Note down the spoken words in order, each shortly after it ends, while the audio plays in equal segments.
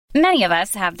Many of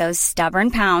us have those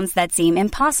stubborn pounds that seem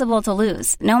impossible to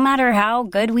lose, no matter how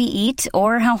good we eat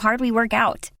or how hard we work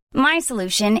out. My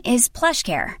solution is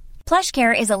PlushCare.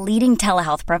 PlushCare is a leading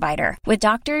telehealth provider with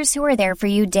doctors who are there for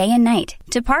you day and night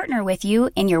to partner with you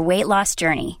in your weight loss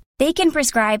journey. They can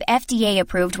prescribe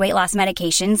FDA-approved weight loss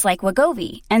medications like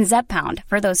Wegovy and Zepbound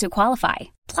for those who qualify.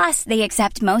 Plus, they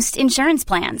accept most insurance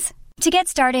plans. To get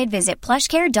started, visit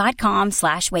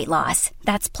plushcare.com/weightloss.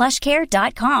 That's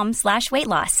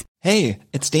plushcare.com/weightloss. Hey,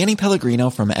 it's Danny Pellegrino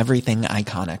from Everything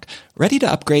Iconic. Ready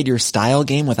to upgrade your style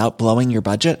game without blowing your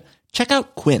budget? Check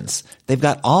out Quince. They've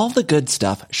got all the good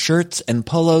stuff, shirts and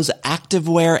polos,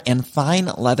 activewear, and fine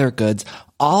leather goods,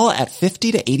 all at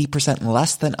 50 to 80%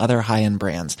 less than other high-end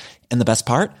brands. And the best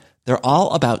part? They're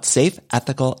all about safe,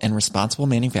 ethical, and responsible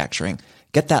manufacturing.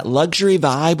 Get that luxury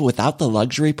vibe without the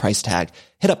luxury price tag.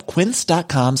 Hit up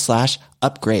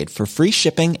quince.com/upgrade for free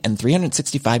shipping and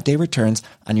 365-day returns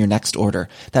on your next order.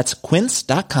 That's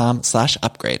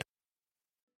quince.com/upgrade.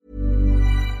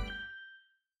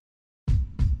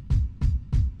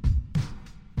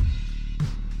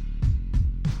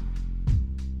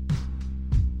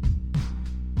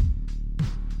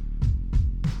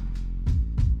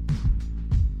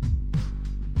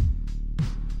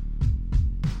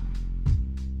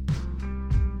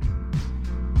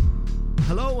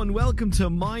 Hello and welcome to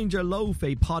Mind Your Loaf,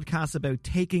 a podcast about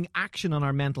taking action on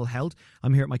our mental health.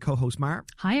 I'm here with my co-host Mar.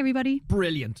 Hi everybody.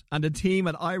 Brilliant. And a team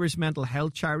at Irish mental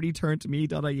health charity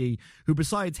turntome.ie, who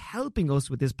besides helping us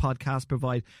with this podcast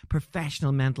provide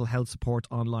professional mental health support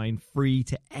online free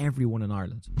to everyone in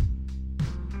Ireland.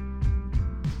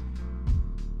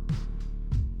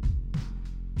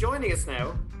 Joining us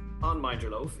now on Mind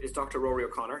Your Loaf is Dr. Rory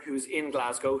O'Connor, who's in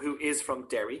Glasgow, who is from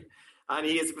Derry. And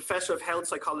he is a professor of health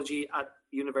psychology at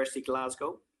University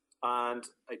Glasgow. And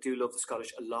I do love the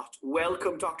Scottish a lot.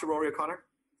 Welcome, Dr. Rory O'Connor.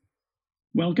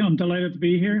 Welcome. Delighted to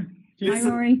be here. Hi,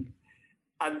 Rory.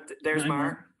 And there's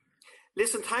Mar.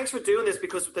 Listen, thanks for doing this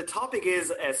because the topic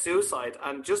is suicide.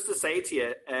 And just to say to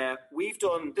you, we've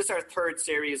done, this is our third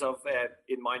series of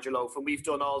In Mind Your Loaf, and we've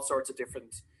done all sorts of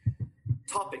different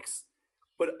topics.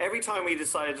 But every time we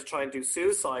decided to try and do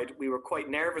suicide, we were quite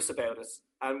nervous about it.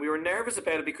 And we were nervous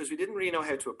about it because we didn't really know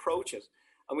how to approach it.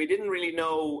 And we didn't really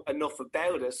know enough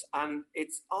about it. And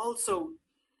it's also,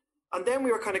 and then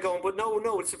we were kind of going, but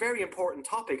no, it's a very important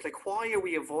topic. Like, why are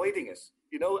we avoiding it?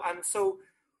 You know, and so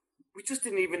we just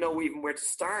didn't even know even where to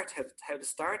start, how to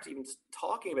start even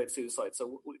talking about suicide.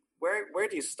 So where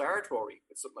do you start, Rory,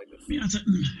 with something like this? Yeah,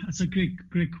 that's a great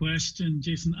question,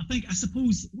 Jason. I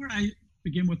suppose where I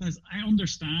begin with is I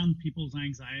understand people's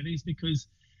anxieties because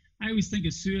I always think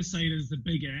of suicide as the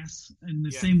big S in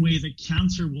the same way that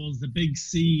cancer was the big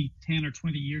C 10 or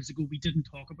 20 years ago. We didn't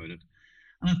talk about it.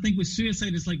 And I think with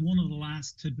suicide, it's like one of the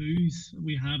last taboos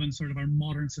we have in sort of our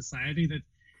modern society that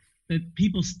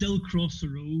people still cross the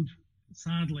road,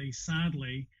 sadly,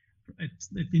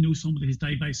 if they know somebody who's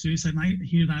died by suicide. And I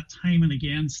hear that time and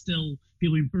again, still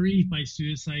people being bereaved by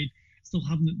suicide, still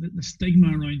having the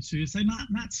stigma around suicide.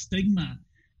 And that stigma,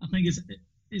 I think,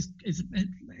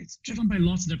 it's driven by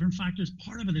lots of different factors.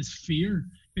 Part of it is fear,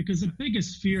 because the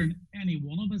biggest fear in any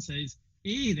one of us is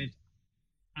A, that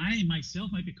I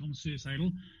myself might become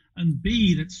suicidal, and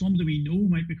B, that somebody we know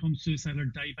might become suicidal or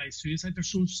die by suicide. There's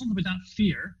something about that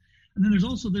fear. And then there's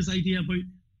also this idea about,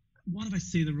 what if I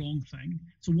say the wrong thing?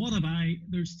 So what if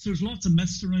there's lots of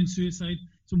myths around suicide.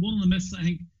 So one of the myths I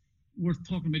think worth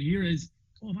talking about here is,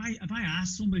 if I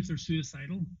ask somebody if they're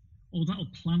suicidal, that'll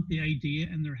plant the idea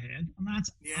in their head. And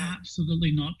that's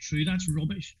absolutely not true. That's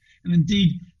rubbish. And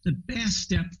indeed, the best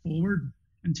step forward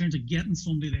in terms of getting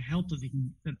somebody the help that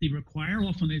they require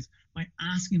often is by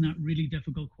asking that really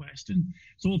difficult question.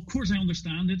 So of course I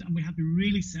understand it, and we have to be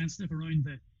really sensitive around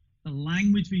the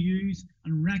language we use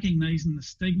and recognizing the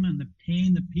stigma and the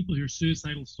pain that people who are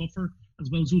suicidal suffer, as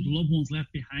well as those loved ones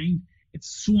left behind. It's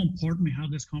so important we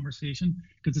have this conversation,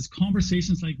 because it's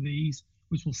conversations like these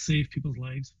which will save people's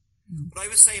lives. But I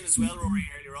was saying as well, Rory,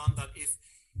 earlier on, that if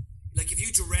you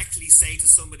directly say to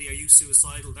somebody, are you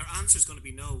suicidal, their answer is going to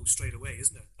be no straight away,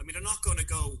 isn't it? I mean, they're not going to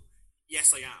go,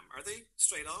 yes, I am, are they?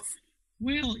 Straight off?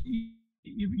 Well,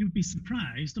 you'd be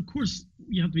surprised. Of course,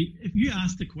 you have to be, if you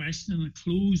ask the question in a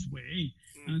closed way,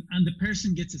 and the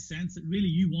person gets a sense that really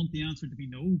you want the answer to be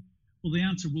no, well, the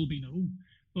answer will be no.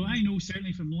 But I know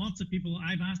certainly from lots of people,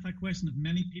 I've asked that question of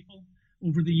many people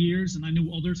over the years, and I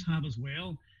know others have as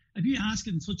well. If you ask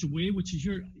it in such a way, which is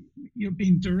you're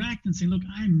being direct and saying, look,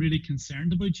 I'm really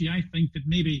concerned about you. I think that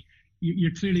maybe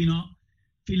you're clearly not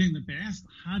feeling the best.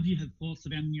 Have you had thoughts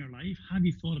of ending your life? Have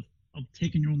you thought of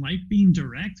taking your own life? Being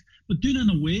direct, but doing it in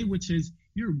a way which is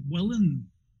you're willing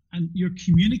and you're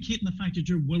communicating the fact that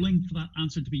you're willing for that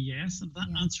answer to be yes. And if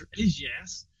that answer is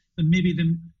yes, then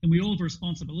we all have a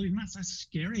responsibility. And that's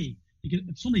scary. Because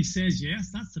if somebody says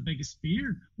yes, that's the biggest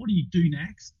fear. What do you do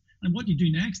next? And what you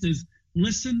do next is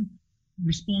listen,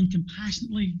 respond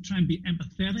compassionately, try and be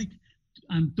empathetic,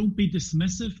 and don't be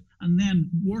dismissive, and then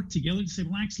work together to say,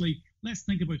 well, actually, let's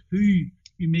think about who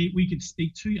we could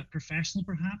speak to, a professional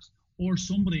perhaps, or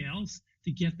somebody else,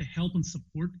 to get the help and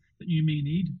support that you may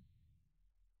need.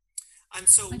 And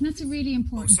that's a really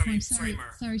important point. Sorry,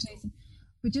 Jason.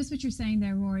 But just what you're saying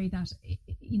there, Rory, that,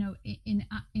 you know,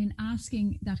 in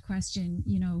asking that question,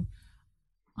 you know,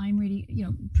 I'm really, you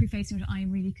know, prefacing it,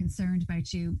 I'm really concerned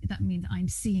about you. That means I'm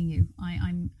seeing you.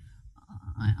 I'm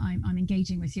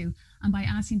engaging with you. And by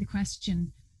asking the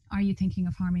question, are you thinking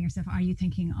of harming yourself? Are you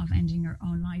thinking of ending your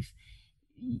own life?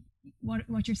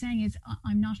 What you're saying is,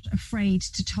 I'm not afraid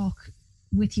to talk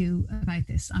with you about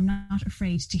this. I'm not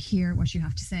afraid to hear what you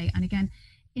have to say. And again,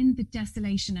 in the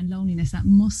desolation and loneliness that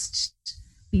must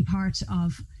be part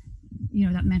of, you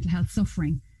know, that mental health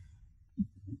suffering,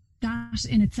 that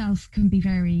in itself can be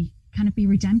be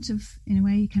redemptive in a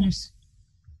way,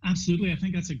 Absolutely. I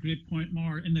think that's a great point,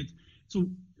 Mar, in that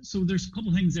so there's a couple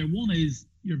of things there. One is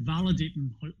you're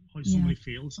validating how somebody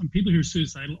feels, and people who are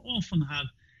suicidal often have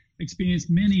experienced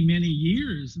many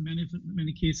years, in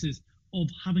many cases, of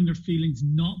having their feelings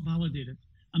not validated,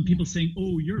 and people saying,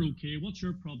 oh, you're okay, what's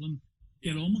your problem,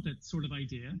 get on with it, sort of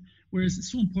idea. Whereas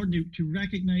it's so important to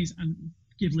recognize and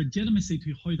give legitimacy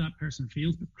to how that person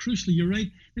feels. But crucially, you're right,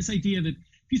 this idea that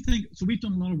if you think, so we've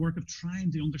done a lot of work of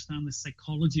trying to understand the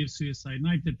psychology of suicide, and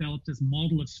I've developed this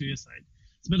model of suicide.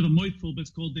 It's a bit of a mouthful, but it's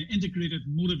called the Integrated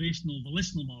Motivational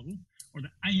Volitional Model, or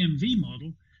the IMV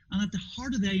model. And at the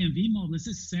heart of the IMV model is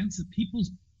this sense that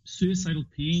people's suicidal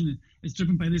pain is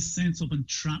driven by this sense of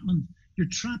entrapment. You're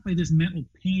trapped by this mental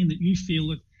pain that you feel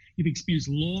that you've experienced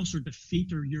loss or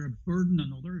defeat, or you're a burden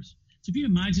on others. So if you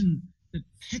imagine the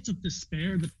pit of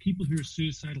despair that people who are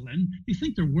suicidal in, they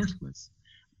think they're worthless.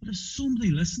 But if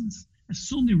somebody listens, if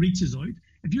somebody reaches out,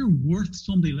 if you're worth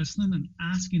somebody listening and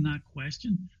asking that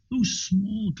question, those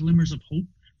small glimmers of hope,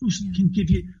 those can give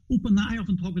you, open that. I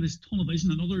often talk about this tunnel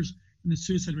vision, and others in the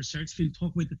suicide research field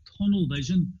talk about the tunnel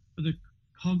vision, or the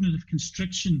cognitive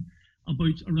constriction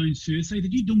around suicide,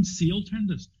 that you don't see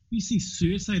alternatives. You see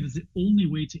suicide as the only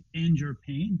way to end your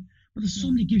pain. But if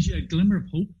somebody gives you a glimmer of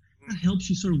hope, that helps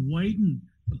you sort of widen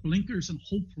the blinkers and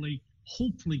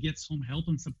hopefully get some help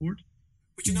and support.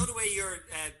 But you know, the way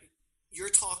you're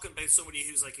talking about somebody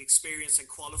who's like experienced and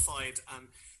qualified, and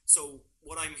so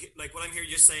what I'm hearing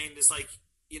you saying is like,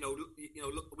 you know,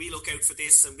 look, we look out for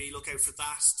this and we look out for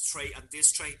that trait and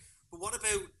this trait. But what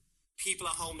about people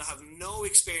at home that have no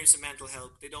experience in mental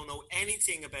health? They don't know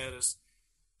anything about it,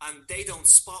 and they don't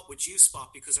spot what you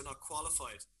spot because they're not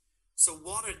qualified. So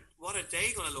what are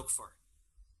they going to look for?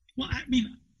 Well, I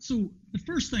mean, so the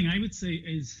first thing I would say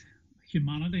is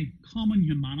humanity, common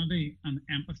humanity and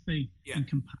empathy and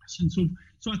compassion.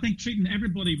 So I think treating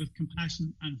everybody with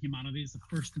compassion and humanity is the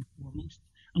first and foremost.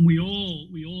 And we all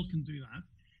can do that.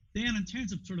 Then in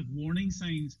terms of sort of warning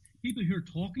signs, people who are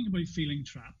talking about feeling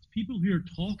trapped, people who are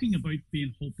talking about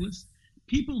being hopeless,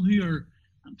 people who are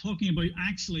talking about,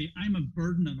 actually, I'm a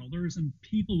burden on others and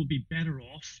people would be better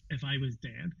off if I was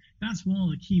dead. That's one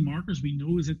of the key markers we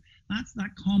know, is that that's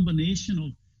that combination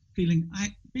of feeling,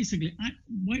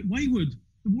 why would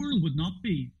the world would not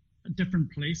be a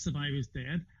different place if I was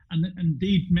dead? And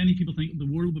indeed, many people think the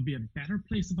world would be a better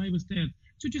place if I was dead.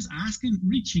 So just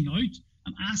reaching out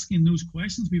and asking those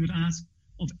questions we would ask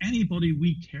of anybody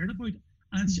we cared about.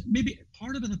 And maybe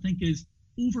part of it, I think, is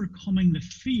overcoming the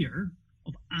fear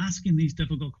of asking these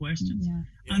difficult questions.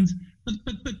 And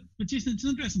but Jason, it's an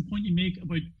interesting point you make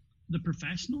about the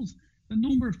professionals. The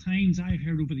number of times I've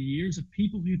heard over the years of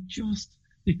people who've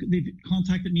they've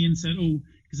contacted me and said, oh,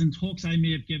 because in talks I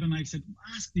may have given, I've said,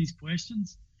 ask these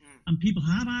questions. And people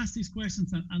have asked these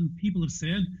questions, and people have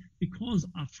said, because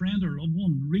a friend or loved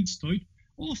one reached out,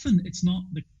 often it's not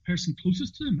the person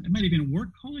closest to them. It might have been a work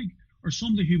colleague or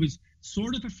somebody who was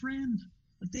sort of a friend,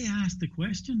 but they asked the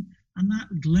question, and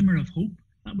that glimmer of hope,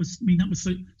 that was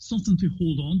something to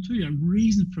hold on to, a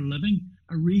reason for living,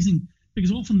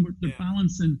 because often they're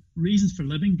balancing reasons for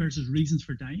living versus reasons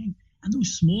for dying. And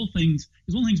those small things,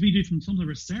 because one of the things we do from some of the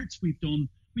research we've done,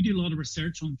 we do a lot of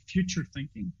research on future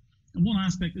thinking. And one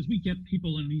aspect is we get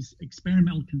people in these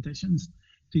experimental conditions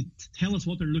to tell us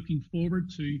what they're looking forward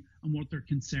to and what they're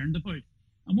concerned about.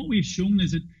 And what we've shown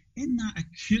is that in that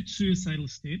acute suicidal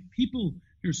state, people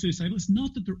who are suicidal, it's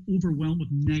not that they're overwhelmed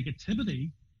with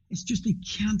negativity, it's just they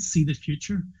can't see the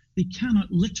future. They cannot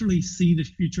literally see the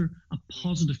future, a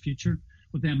positive future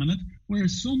with them in it.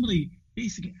 Whereas somebody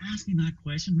basically asking that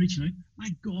question, reaching out, my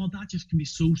God, that just can be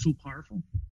so powerful.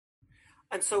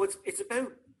 And so it's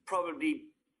about probably,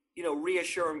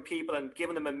 reassuring people and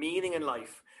giving them a meaning in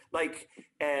life. Like,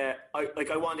 I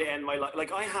want to end my life.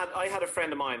 Like I had a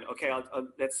friend of mine. Okay,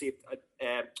 let's see.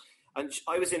 And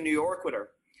I was in New York with her,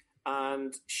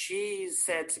 and she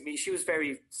said to me, she was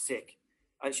very sick,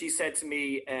 and she said to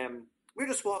me, we were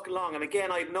just walking along, and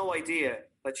again, I had no idea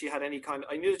that she had any kind.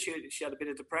 I knew that she had a bit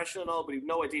of depression and all, but I had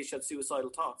no idea she had suicidal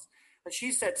thoughts. And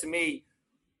she said to me,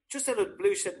 just out of the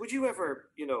blue, she said, "Would you ever,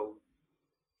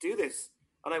 do this?"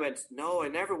 And I went, "No, I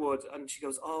never would." And she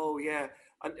goes, "Oh yeah."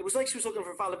 And it was like she was looking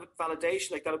for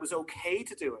validation, like that it was okay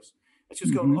to do it. And she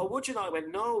was going, "Oh, would you not?" I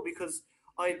went, "No, because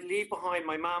I'd leave behind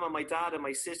my mom and my dad and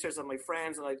my sisters and my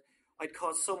friends, and I'd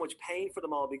cause so much pain for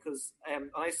them all because." And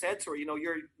I said to her,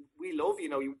 we love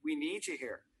you. We need you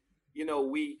here.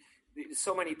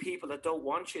 So many people that don't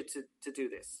want you to do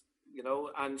this.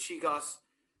 And she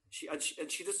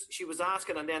was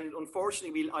asking, and then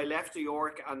unfortunately I left New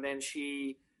York, and then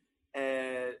she.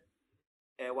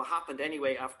 What happened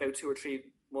anyway after about 2 or 3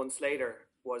 months later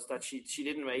was that she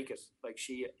didn't make it. Like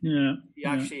she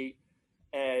actually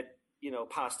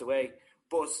passed away,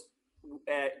 but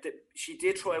she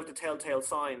did throw out the telltale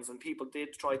signs, and people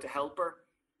did try to help her,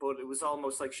 but it was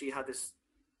almost like she had this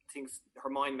things her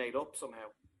mind made up somehow.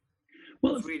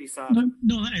 Well, it's really sad.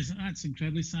 No, that's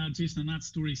incredibly sad, Jason, and that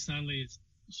story sadly is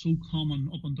so common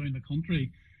up and down the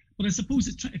country. But I suppose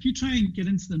if you try and get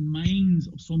into the minds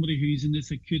of somebody who's in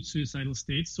this acute suicidal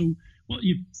state, so what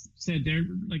you said there,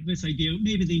 like this idea,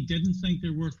 maybe they didn't think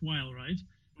they're worthwhile, right?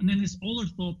 And then this other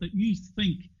thought that you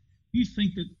think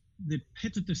that the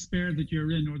pit of despair that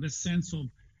you're in, or the sense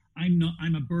of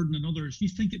I'm a burden on others, you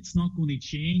think it's not going to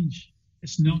change,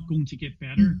 it's not going to get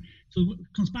better. So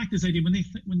it comes back to this idea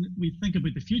when we think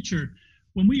about the future.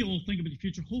 When we all think about the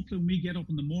future, hopefully when we get up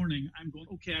in the morning, I'm going,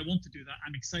 okay, I want to do that.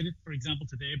 I'm excited, for example,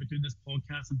 today about doing this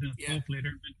podcast and doing a talk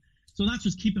later. So that's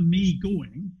what's keeping me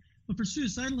going. But for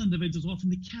suicidal individuals, often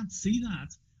they can't see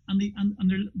that. And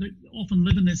they're often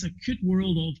live in this acute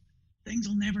world of things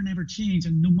will never change.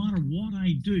 And no matter what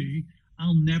I do,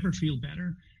 I'll never feel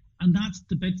better. And that's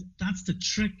the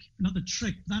trick, not the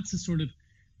trick, that's the sort of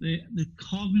the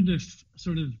cognitive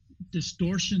sort of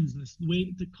distortions,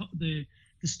 the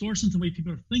distortions in the way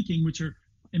people are thinking, which are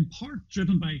in part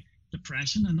driven by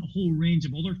depression and a whole range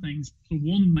of other things. So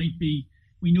one might be,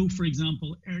 we know, for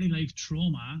example, early life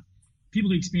trauma.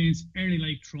 People who experience early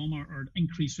life trauma are at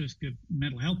increased risk of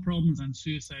mental health problems and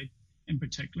suicide in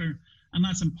particular. And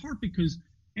that's in part because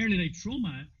early life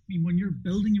trauma, when you're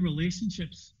building your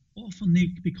relationships, often they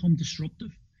become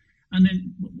disruptive. And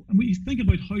then when we think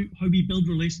about how we build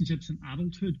relationships in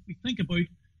adulthood, we think about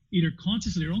either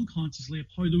consciously or unconsciously of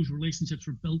how those relationships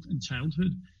were built in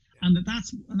childhood. And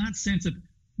that's in that sense of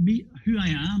me, who I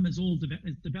am is all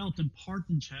developed in part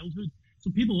in childhood.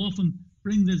 So people often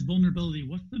bring this vulnerability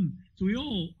with them. So we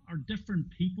all are different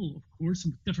people, of course,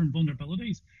 and with different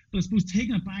vulnerabilities. But I suppose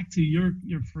taking it back to your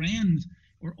friend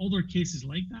or other cases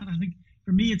like that, I think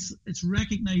for me it's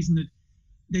recognizing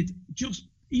that just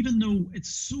even though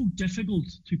it's so difficult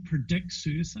to predict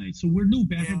suicide, so we're no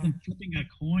better than flipping a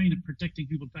coin and predicting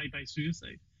who will die by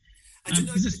suicide.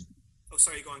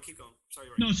 Sorry, go on, keep going. Sorry,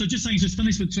 right. No, so just saying, just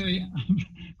finish with, sorry,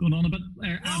 going on a bit.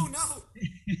 No.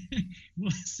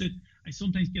 Was it, I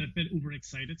sometimes get a bit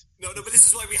overexcited. No, but this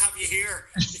is why we have you here.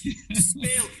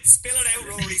 Spill it out,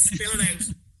 Rory, spill it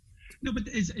out. No, but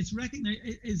it's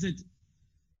recognized,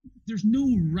 there's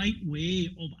no right way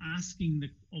of asking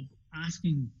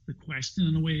the question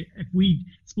in a way. If we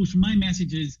suppose, my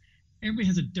message is everybody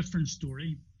has a different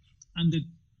story, and the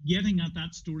getting at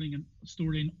that story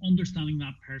and understanding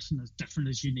that person as different,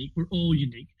 is unique. We're all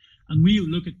unique, and we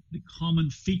look at the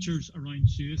common features around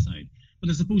suicide.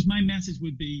 But I suppose my message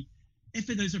would be, if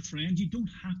it is a friend, you don't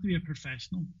have to be a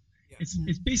professional. It's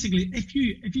basically, if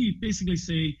you basically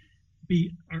say,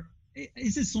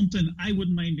 is this something I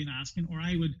wouldn't mind being asking, or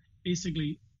I would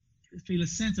basically feel a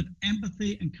sense of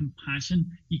empathy and compassion,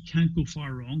 you can't go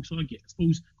far wrong. So I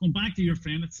suppose, going back to your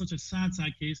friend, it's such a sad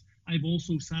case. I've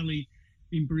also sadly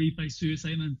been bereaved by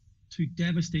suicide, and 2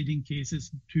 devastating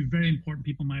cases, 2 very important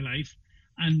people in my life.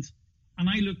 And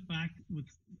I look back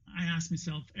I ask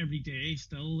myself every day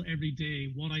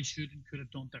what I should and could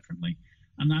have done differently.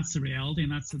 And that's the reality,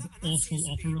 and that's the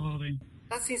awful reality.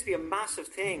 That seems to be a massive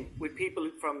thing with people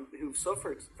who've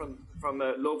suffered from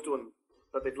a loved one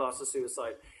that they've lost to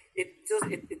suicide.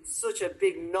 It's such a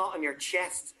big knot on your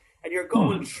chest, and you're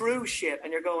going through shit,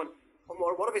 and you're going, oh,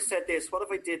 what if I said this? What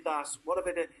if I did that? What if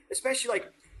I did? Especially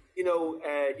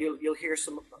you'll hear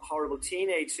some horrible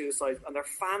teenage suicides, and their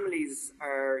families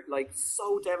are like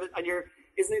so devastated, and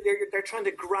isn't it? They're trying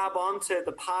to grab onto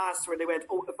the past where they went,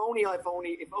 oh, if only.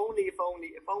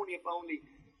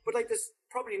 But like, there's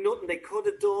probably nothing they could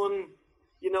have done,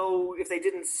 you know, if they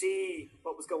didn't see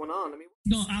what was going on. I mean,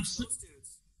 no, absolutely.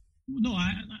 No,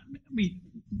 I mean,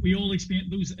 we all experience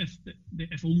those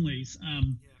if onlys.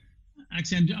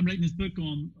 Actually, I'm writing this book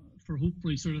for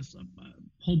hopefully sort of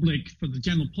public, for the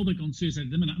general public, on suicide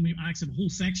at the minute. I mean, I actually have a whole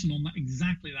section on that,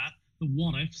 exactly that, the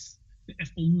what ifs, the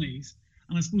if onlys.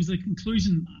 And I suppose the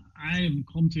conclusion I have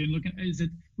come to and looking is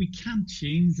that we can't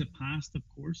change the past, of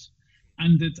course,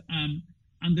 and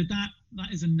that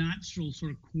is a natural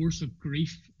sort of course of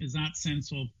grief, is that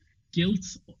sense of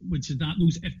guilt, which is that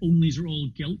those if onlys are all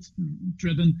guilt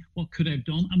driven. What could I have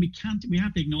done? And we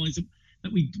have to acknowledge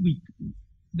that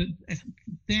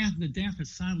the death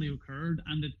has sadly occurred,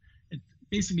 and that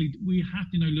basically we have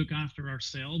to now look after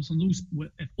ourselves, and those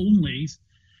if onlys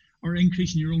are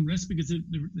increasing your own risk, because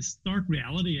the stark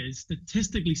reality is,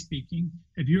 statistically speaking,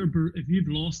 if you've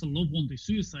lost a loved one to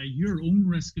suicide, your own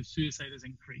risk of suicide has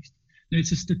increased. Now,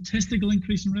 it's a statistical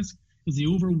increase in risk, because the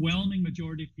overwhelming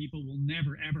majority of people will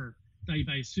never ever die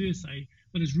by suicide,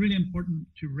 but it's really important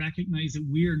to recognize that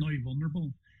we are now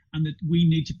vulnerable and that we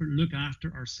need to look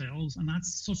after ourselves, and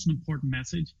that's such an important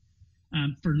message.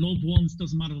 For loved ones,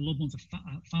 doesn't matter if the loved one's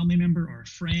a family member or a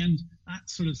friend, that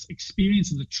sort of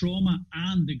experience of the trauma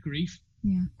and the grief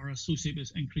are associated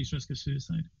with increased risk of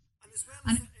suicide.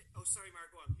 Sorry,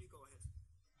 Mark, go on. You go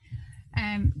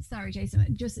ahead. Sorry,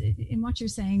 Jason. Just in what you're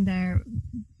saying there,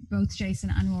 both Jason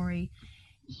and Rory,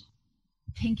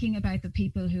 thinking about the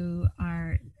people who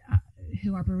are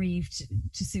bereaved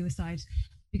to suicide,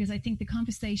 because I think the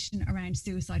conversation around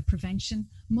suicide prevention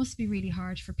must be really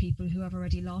hard for people who have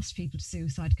already lost people to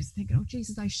suicide, because they think, oh,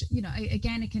 Jesus,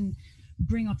 again, it can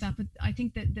bring up that. But I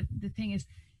think that the thing is,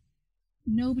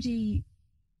 nobody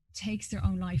takes their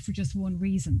own life for just one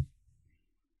reason.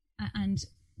 And,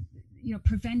 you know,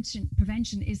 prevention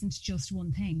isn't just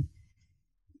one thing,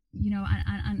 you know,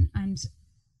 and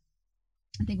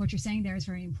I think what you're saying there is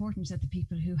very important, that the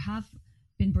people who have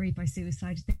been bereaved by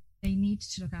suicide, they need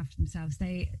to look after themselves.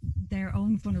 Their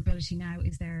own vulnerability now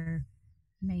is their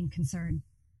main concern.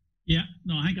 Yeah,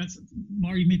 no, I think that's,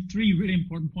 Mari made three really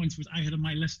important points, which I had on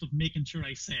my list of making sure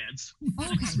I said.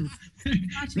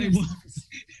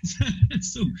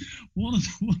 So one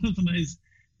of them is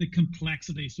the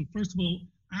complexity. So first of all,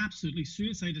 absolutely,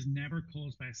 suicide is never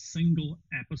caused by a single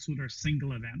episode or a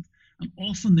single event. And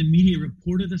often the media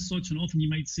report it as such, and often you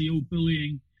might see, oh,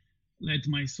 bullying led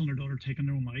to my son or daughter taking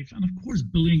their own life. And of course,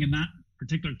 bullying in that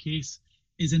particular case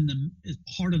is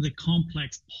part of the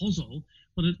complex puzzle,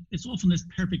 but it's often this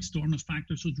perfect storm of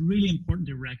factors. So it's really important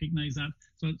to recognize that.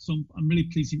 So I'm really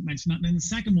pleased you mentioned that. And then the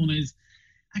second one is,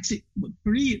 actually, the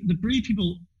bereaved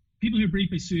people who are bereaved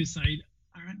by suicide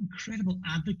are incredible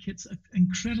advocates,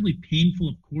 incredibly painful,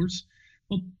 of course,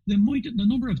 but the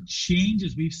number of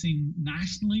changes we've seen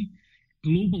nationally,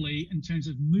 globally, in terms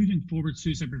of moving forward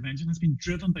suicide prevention has been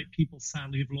driven by people,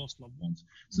 sadly, who've lost loved ones.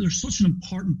 So there's such an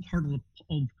important part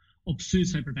of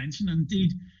suicide prevention. And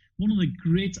indeed, one of the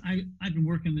great, I've been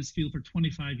working in this field for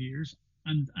 25 years,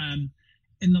 and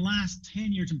in the last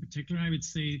 10 years in particular, I would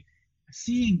say,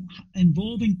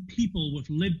 involving people with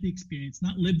lived experience,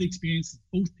 not lived experience,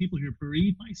 both people who are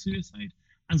bereaved by suicide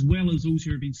as well as those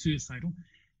who are being suicidal.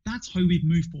 That's how we've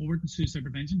moved forward in suicide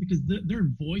prevention, because their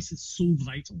voice is so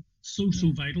vital, so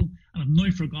vital. And I've now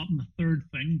forgotten the third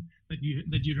thing that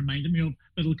you reminded me of,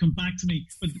 but it'll come back to me.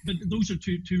 But those are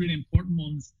two really important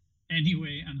ones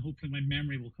anyway, and hopefully my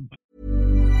memory will come back.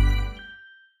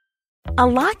 A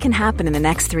lot can happen in the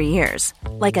next 3 years.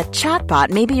 Like a chatbot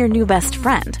may be your new best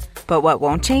friend. But what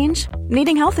won't change?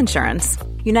 Needing health insurance.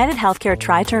 United Healthcare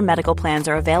Tri-Term Medical Plans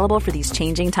are available for these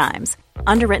changing times.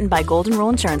 Underwritten by Golden Rule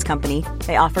Insurance Company,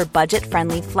 they offer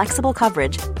budget-friendly, flexible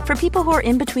coverage for people who are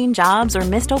in between jobs or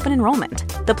missed open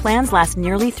enrollment. The plans last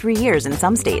nearly 3 years in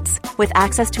some states, with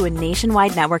access to a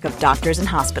nationwide network of doctors and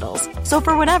hospitals. So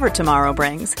for whatever tomorrow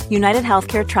brings, United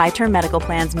Healthcare Tri-Term Medical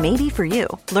Plans may be for you.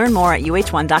 Learn more at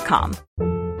uh1.com.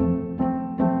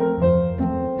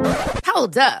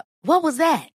 Hold up. What was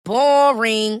that?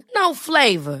 Boring. No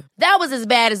flavor. That was as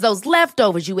bad as those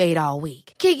leftovers you ate all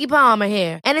week. Keke Palmer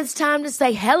here. And it's time to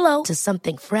say hello to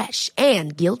something fresh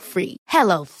and guilt-free.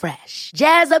 Hello Fresh.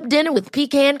 Jazz up dinner with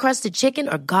pecan-crusted chicken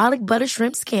or garlic butter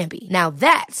shrimp scampi. Now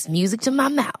that's music to my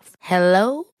mouth.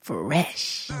 Hello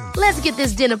Fresh. Let's get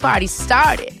this dinner party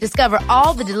started. Discover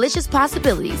all the delicious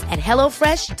possibilities at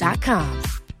HelloFresh.com.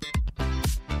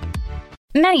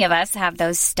 Many of us have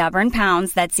those stubborn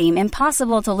pounds that seem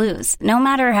impossible to lose, no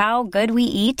matter how good we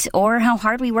eat or how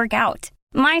hard we work out.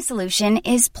 My solution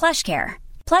is PlushCare.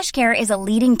 PlushCare is a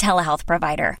leading telehealth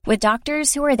provider with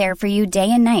doctors who are there for you day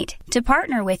and night to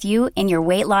partner with you in your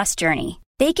weight loss journey.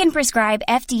 They can prescribe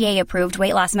FDA-approved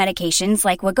weight loss medications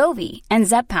like Wegovy and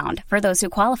Zepbound for those who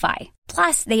qualify.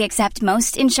 Plus, they accept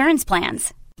most insurance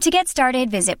plans. To get started,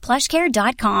 visit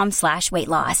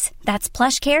plushcare.com/weight-loss. That's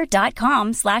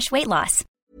plushcare.com/weight-loss.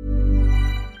 And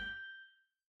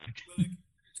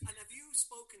have you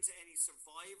spoken to any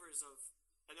survivors of,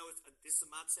 I know this is a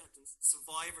mad sentence,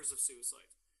 survivors of suicide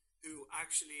who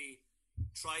actually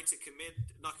tried to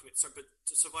but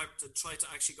to survive, to try to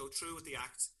actually go through with the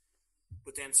act,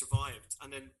 but then survived?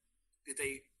 And then did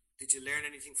you learn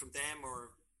anything from them,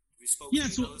 or have you spoken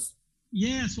to those?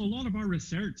 Yeah, so a lot of our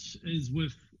research is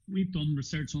we've done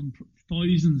research on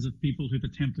thousands of people who've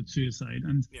attempted suicide.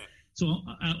 And so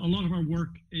a lot of our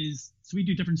work is, so we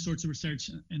do different sorts of research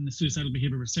in the Suicidal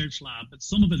Behaviour Research Lab, but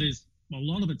some of it is, a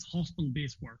lot of it's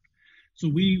hospital-based work. So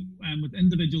we, with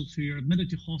individuals who are admitted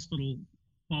to hospital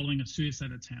following a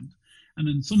suicide attempt. And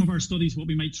in some of our studies, what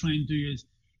we might try and do is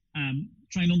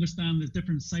try and understand the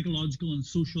different psychological and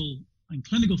social and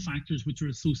clinical factors which are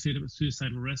associated with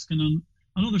suicidal risk. And on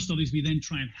other studies, we then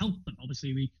try and help them.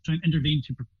 Obviously, we try and intervene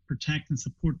to protect and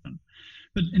support them.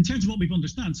 But in terms of what we've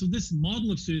understood, so this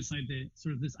model of suicide, the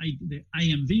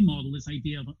IMV model, this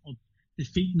idea of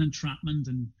defeat and entrapment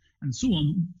and so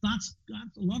on, that's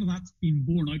a lot of that's been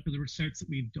borne out by the research that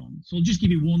we've done. So I'll just give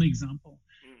you one example.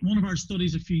 One of our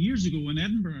studies a few years ago in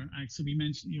Edinburgh, actually,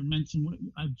 you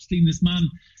mentioned I've seen this man,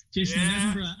 Jason, in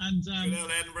Edinburgh, and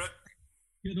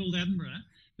good old Edinburgh.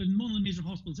 But in one of the major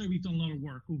hospitals there, we've done a lot of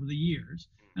work over the years.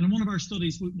 And in one of our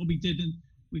studies, what we did,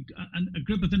 a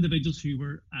group of individuals who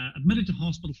were admitted to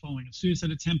hospital following a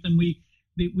suicide attempt, and we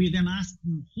then asked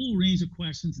them a whole range of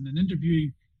questions in an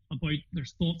interview about their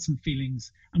thoughts and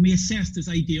feelings. And we assessed this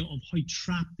idea of how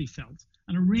trapped they felt,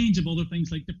 and a range of other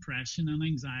things like depression and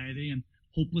anxiety and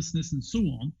hopelessness and so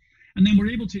on. And then we're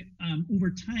able to, over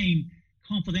time,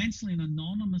 confidentially and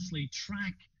anonymously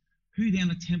track who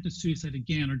then attempted suicide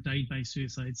again or died by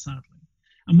suicide, sadly.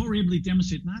 And what we're able to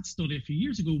demonstrate in that study a few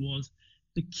years ago was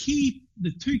the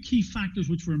two key factors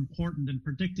which were important in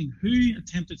predicting who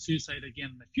attempted suicide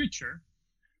again in the future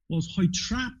was how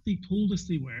trapped they told us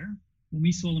they were when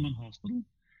we saw them in hospital,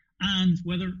 and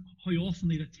how often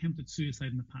they'd attempted suicide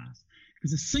in the past.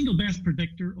 Because the single best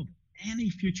predictor of any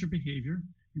future behavior,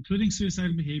 including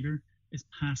suicidal behavior, is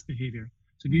past behavior.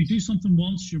 So if you do something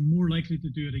once, you're more likely to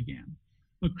do it again.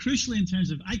 But crucially, in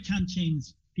terms of, I can't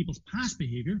change people's past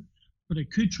behavior, but I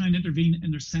could try and intervene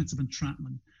in their sense of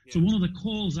entrapment. Yeah. So one of the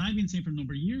calls I've been saying for a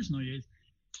number of years now is,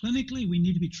 clinically, we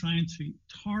need to be trying to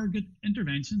target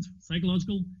interventions,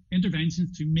 psychological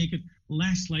interventions, to make it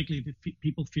less likely that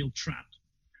people feel trapped.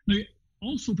 Now,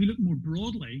 also, if we look more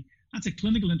broadly, that's a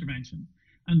clinical intervention.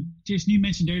 And Jason, you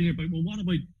mentioned earlier about, well, what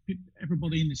about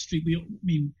everybody in the street?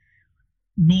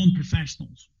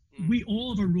 Non-professionals. We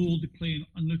all have a role to play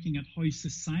in looking at how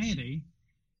society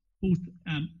both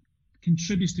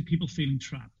contributes to people feeling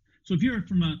trapped. So if you're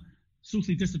from a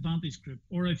socially disadvantaged group,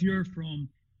 or if you're from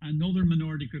another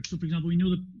minority group, so for example, we know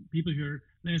that people who are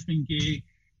lesbian, gay,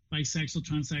 bisexual,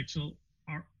 transsexual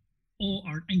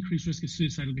are increased risk of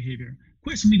suicidal behavior. The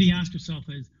question we need to ask yourself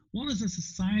is, what as a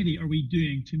society are we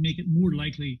doing to make it more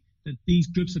likely that these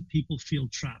groups of people feel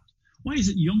trapped? Why is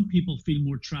it young people feel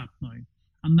more trapped now?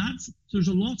 And there's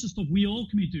a lot of stuff we all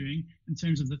can be doing in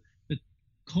terms of the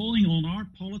calling on our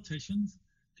politicians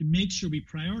to make sure we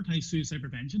prioritize suicide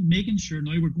prevention, making sure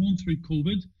now we're going through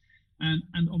COVID,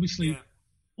 and obviously,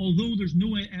 although there's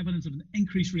no evidence of an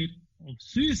increased rate of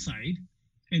suicide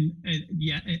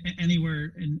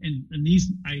anywhere in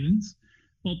these islands,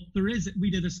 but there is. We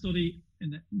did a study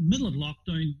in the middle of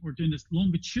lockdown. We're doing this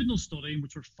longitudinal study in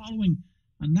which we're following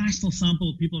a national sample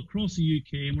of people across the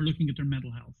UK, and we're looking at their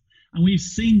mental health. And we've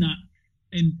seen that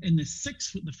in the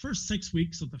first 6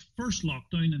 weeks of the first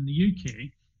lockdown in the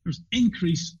UK, there's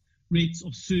increased rates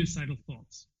of suicidal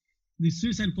thoughts. These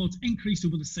suicidal thoughts increased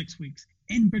over the 6 weeks,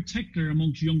 in particular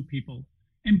amongst young people,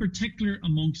 in particular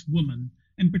amongst women,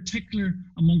 in particular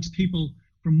amongst people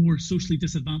from more socially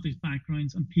disadvantaged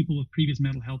backgrounds and people with previous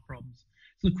mental health problems.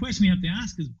 So the question we have to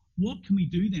ask is, what can we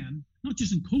do then, not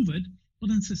just in COVID,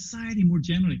 but in society more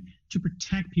generally, to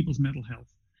protect people's mental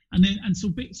health?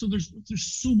 So there's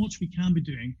so much we can be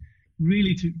doing,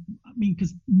 really,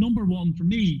 because number one for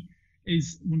me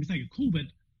is, when we think of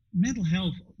COVID, mental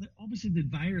health. Obviously, the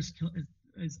virus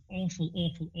is awful,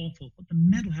 but the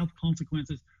mental health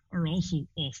consequences are also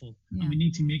awful, and we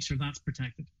need to make sure that's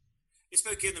protected. It's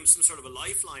about giving them some sort of a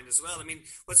lifeline as well. I mean,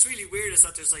 what's really weird is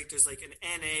that there's like an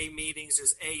NA meetings,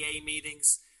 there's AA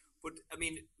meetings, but I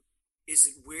mean, is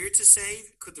it weird to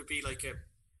say? Could there be like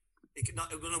I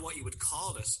don't know what you would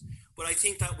call it, but I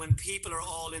think that when people are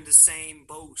all in the same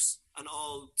boat and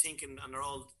all thinking, and they're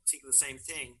all thinking the same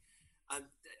thing, and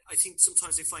I think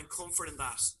sometimes they find comfort in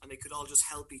that, and they could all just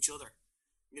help each other.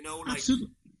 You know, like,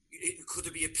 could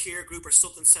there be a peer group or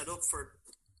something set up for,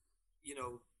 you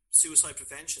know, suicide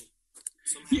prevention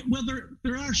somehow? Yeah, well,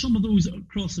 there are some of those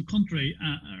across the country,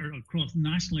 or across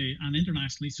nationally and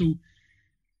internationally. So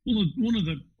one of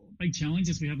the big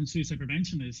challenges we have in suicide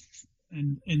prevention is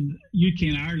in UK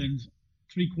and Ireland,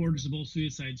 3/4 of all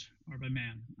suicides are by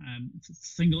men. It's a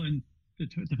single, and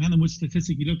depending on which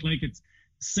statistic you look like, it's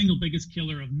the single biggest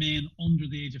killer of men under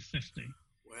the age of 50.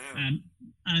 Wow.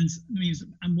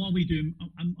 And what we do,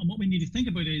 and what we need to think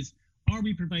about is, are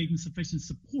we providing sufficient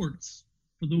supports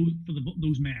for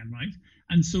those men, right?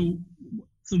 And so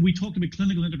we talked about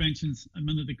clinical interventions a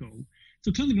minute ago.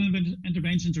 So clinical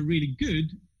interventions are really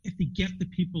good if they get the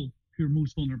people who are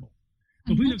most vulnerable.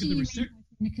 But we look at the research.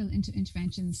 Clinical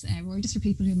interventions, or just for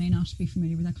people who may not be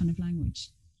familiar with that kind of language.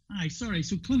 Sorry.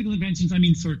 So clinical interventions, I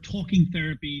mean, sort of talking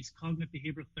therapies, cognitive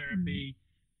behavioral therapy,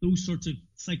 those sorts of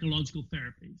psychological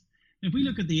therapies. And if we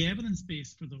look at the evidence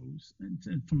base for those,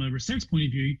 and from a research point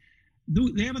of view,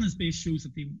 the evidence base shows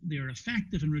that they are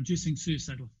effective in reducing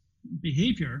suicidal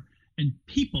behavior in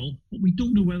people, but we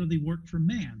don't know whether they work for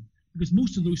men, because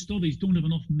most of those studies don't have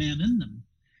enough men in them.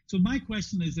 So my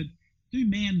question is that,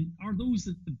 are those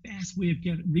the best way of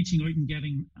reaching out and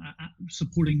getting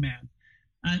supporting men?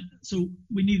 So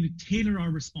we need to tailor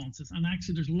our responses. And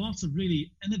actually, there's lots of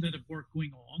really innovative work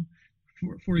going on.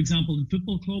 For example, in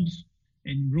football clubs,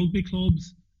 in rugby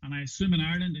clubs, and I assume in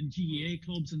Ireland in GAA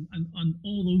clubs and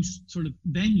all those sort of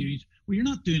venues where you're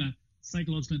not doing a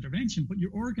psychological intervention, but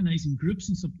you're organising groups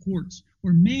and supports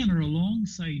where men are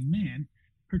alongside men,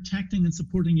 protecting and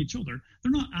supporting each other.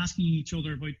 They're not asking each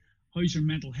other about how's your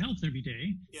mental health every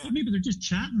day, but maybe they're just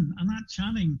chatting, and that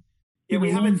chatting. Yeah,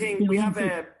 we have a thing. We have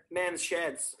men's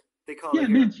sheds. They call it. Yeah,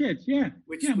 men's sheds.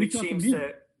 Which seems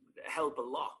to help a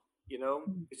lot. You know,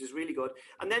 which is really good.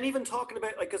 And then even talking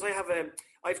about, like, because I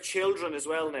have children as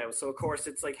well now, so of course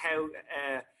it's like how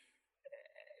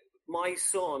my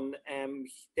son,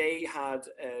 they had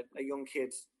a young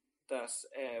kid that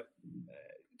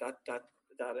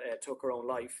took her own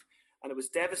life, and it was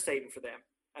devastating for them.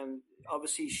 And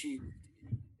obviously she,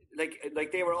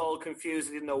 like they were all confused.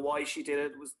 They didn't know why she did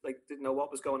it. Didn't know what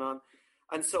was going on.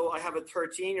 And so I have a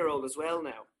 13-year-old as well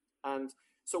now. And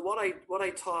so what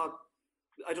I thought,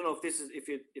 I don't know if this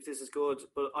is good,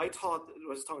 but I thought, I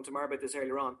was talking to Mar about this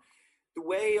earlier on, the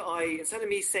way instead of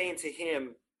me saying to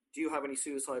him, do you have any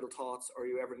suicidal thoughts or are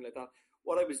you ever like that?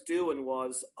 What I was doing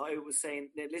was I was saying,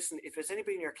 listen, if there's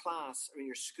anybody in your class or in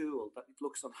your school that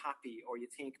looks unhappy or you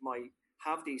think might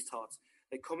have these thoughts,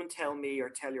 like, come and tell me or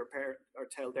tell your parent or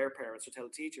tell their parents or tell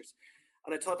the teachers.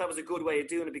 And I thought that was a good way of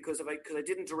doing it because I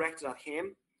didn't direct it at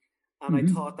him. And I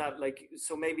thought that,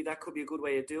 so maybe that could be a good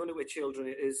way of doing it with children,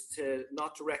 is to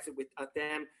not direct it at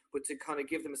them, but to kind of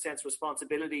give them a sense of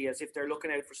responsibility as if they're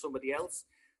looking out for somebody else.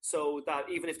 So that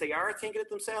even if they are thinking it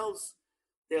themselves,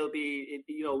 they'll be,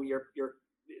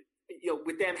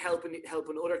 with them helping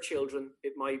other children,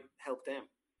 it might help them.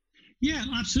 Yeah,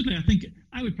 absolutely. I think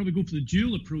I would probably go for the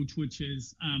dual approach, which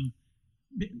is,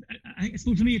 I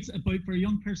suppose for me, it's about, for a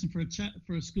young person,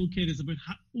 for a school kid, is about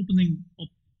opening up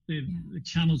the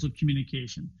channels of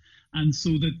communication, and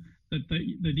so that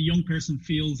the young person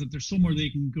feels that there's somewhere they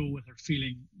can go if they're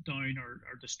feeling down or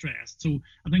distressed. So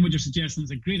I think what you're suggesting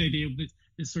is a great idea, of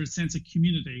this sort of sense of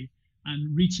community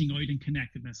and reaching out and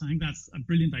connectedness. I think that's a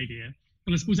brilliant idea.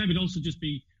 But I suppose I would also just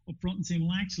be upfront and saying,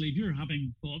 well, actually, if you're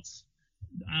having thoughts,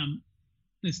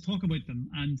 let's talk about them,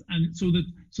 and so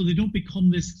they don't become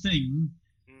this thing.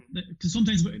 Because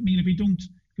sometimes, I mean, if we don't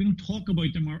talk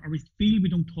about them, or we feel we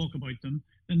don't talk about them,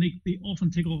 then they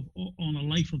often take off on a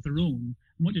life of their own.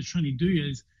 And what you're trying to do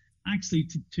is actually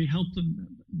to help them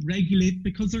regulate,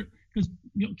 because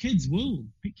kids will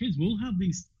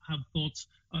have thoughts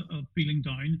of feeling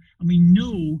down, and we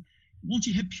know once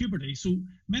you hit puberty. So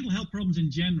mental health problems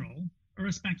in general,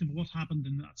 irrespective of what happened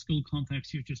in that school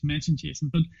context you just mentioned, Jason,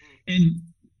 but in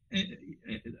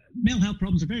mental health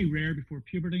problems are very rare before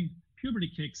puberty.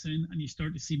 Puberty kicks in and you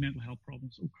start to see mental health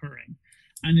problems occurring.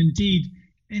 And indeed,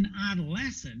 in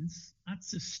adolescence,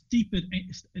 that's as steep at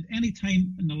any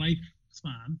time in the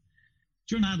lifespan.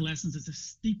 During adolescence, it's the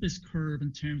steepest curve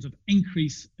in terms of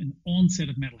increase in onset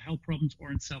of mental health problems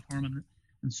or in self-harm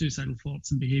and suicidal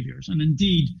thoughts and behaviors. And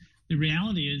indeed, the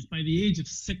reality is by the age of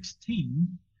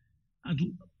 16,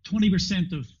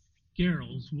 20% of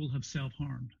girls will have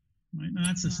self-harmed. Right? Now,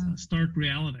 that's a stark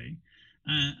reality.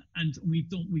 And we've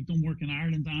done work in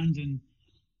Ireland and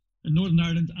in Northern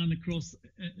Ireland and across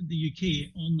the UK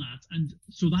on that. And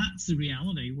so that's the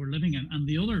reality we're living in. And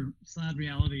the other sad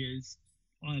reality is,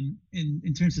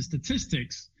 in terms of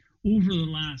statistics, over the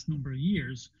last number of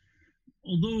years,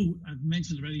 although I've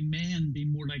mentioned already, men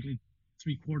being more likely,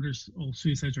 3/4 of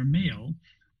suicides are male,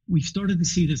 we've started to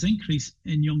see this increase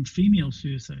in young female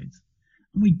suicides.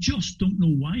 And we just don't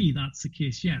know why that's the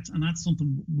case yet. And that's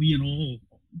something we and all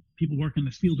people working in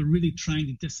the field are really trying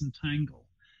to disentangle.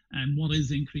 And what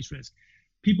is increased risk?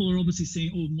 People are obviously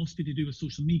saying, oh, it must be to do with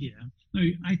social media. Now,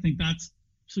 I think that's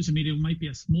social media might be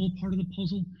a small part of the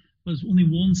puzzle, but it's only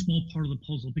one small part of the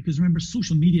puzzle, because remember,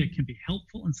 social media can be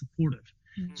helpful and supportive.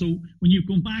 Mm-hmm. So when you've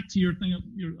gone back to your thing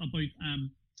about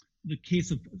the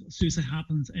case of suicide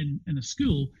happens in a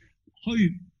school, how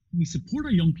we support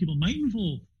our young people might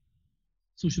involve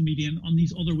social media and on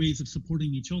these other ways of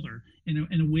supporting each other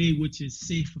in a way which is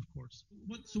safe, of course.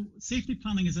 So safety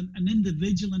planning is an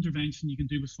individual intervention you can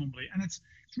do with somebody, and it's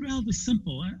relatively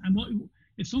simple. And what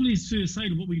if somebody is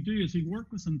suicidal, what we do is we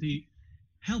work with them to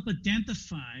help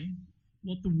identify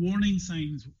what the warning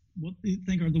signs, what they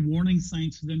think are the warning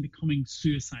signs for them becoming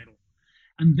suicidal.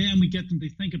 And then we get them to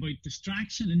think about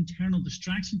internal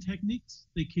distraction techniques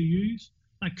they can use.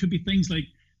 That could be things like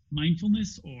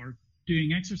mindfulness or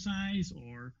doing exercise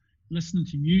or listening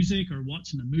to music or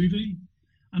watching a movie.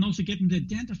 And also get them to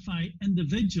identify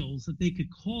individuals that they could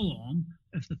call on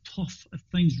if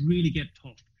things really get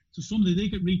tough. So somebody they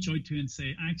could reach out to and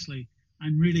say, actually,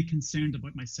 I'm really concerned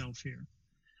about myself here.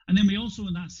 And then we also,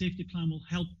 in that safety plan, will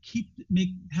help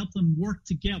them work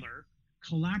together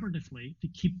collaboratively to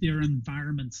keep their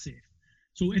environment safe.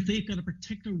 So if they've got a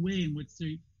particular way in which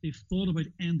they've thought about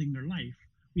ending their life,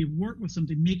 we've worked with them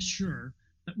to make sure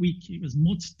that we keep as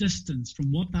much distance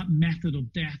from what that method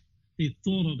of death they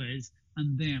thought of is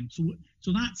and them.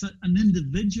 So that's an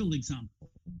individual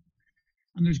example.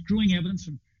 And there's growing evidence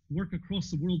from work across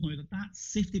the world now that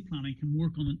safety planning can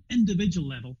work on an individual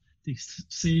level to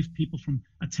save people from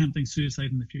attempting suicide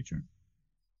in the future.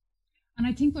 And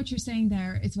I think what you're saying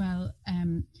there as well,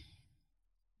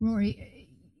 Rory,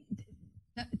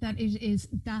 that it is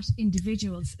that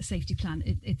individual's safety plan.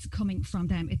 It's coming from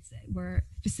them. We're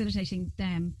facilitating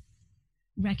them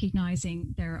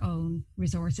recognizing their own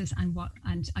resources and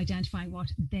identifying what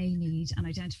they need and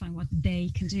identifying what they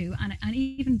can do. And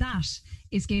even that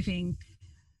is giving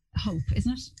hope,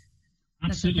 isn't it?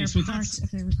 Absolutely. That they're part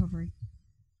of their recovery.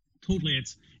 Totally.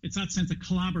 It's that sense of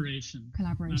collaboration,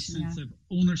 that sense of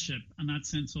ownership, and that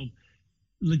sense of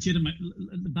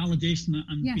validation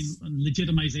and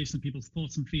legitimization of people's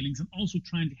thoughts and feelings, and also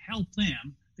trying to help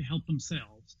them to help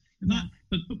themselves. And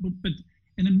but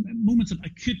in moments of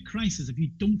acute crisis, if you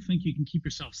don't think you can keep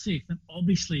yourself safe, then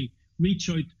obviously reach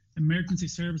out. Emergency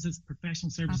services,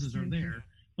 professional services are there,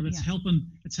 but it's helping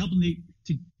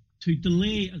to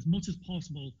delay as much as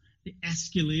possible the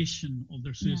escalation of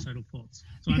their suicidal thoughts.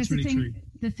 So because that's really true.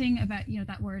 The thing about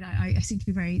that word, I seem to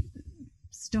be very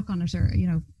stuck on it, or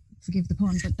forgive the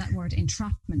pun, but that word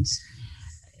entrapment.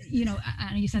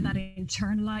 And you said that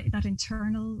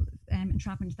internal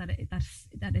entrapment, that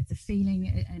it's a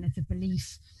feeling and it's a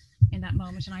belief in that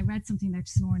moment. And I read something there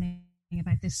this morning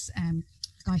about this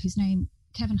guy whose name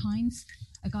Kevin Hines,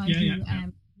 a guy who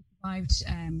survived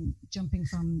jumping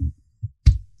from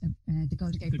the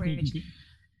Golden Gate Bridge.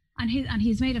 And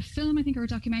he's made a film, I think, or a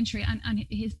documentary. And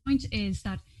his point is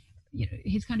that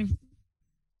his kind of,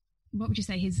 what would you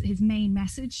say, his main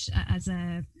message as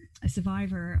a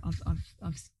survivor of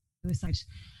suicide,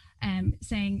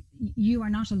 saying you are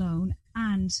not alone,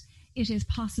 and it is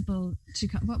possible to.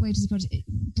 What way does he put it?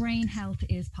 Brain health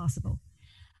is possible,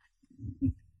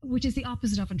 which is the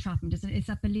opposite of entrapment, isn't it? It's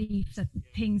that belief that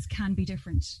things can be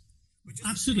different.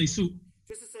 Absolutely. So.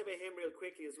 Just to say about him real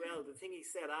quickly as well, the thing he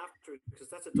said after, because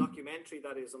that's a documentary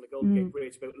that is on the Golden Gate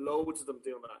Bridge, about loads of them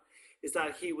doing that, is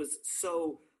that he was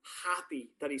so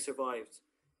happy that he survived.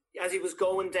 As he was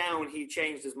going down, he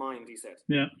changed his mind, he said.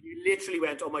 Yeah. He literally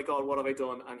went, oh my God, what have I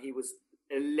done? And he was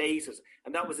elated.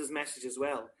 And that was his message as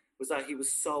well, was that he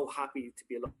was so happy to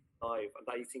be alive, and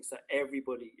that he thinks that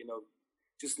everybody,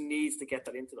 just needs to get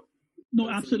that into them. No,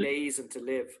 absolutely. It's amazing to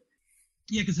live.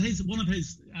 Yeah, because one of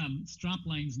his strap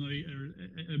lines now, or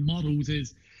mottos,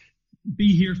 is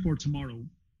 "Be here for tomorrow."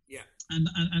 Yeah,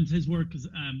 and his work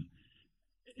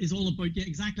is all about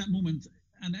exactly that moment,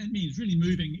 and I mean it's really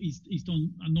moving. He's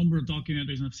done a number of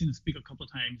documentaries, and I've seen him speak a couple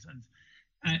of times,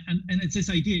 and it's this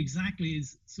idea exactly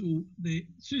is so the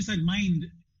suicide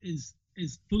mind is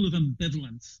full of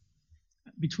ambivalence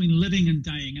between living and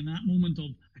dying, and that moment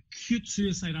of acute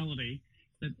suicidality.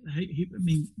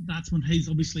 That's when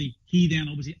he then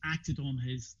obviously acted on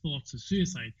his thoughts of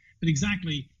suicide. But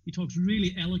exactly, he talks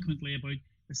really eloquently about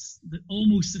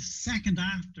almost a second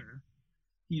after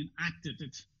he enacted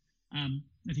it,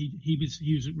 that he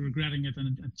was regretting it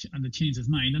and had changed his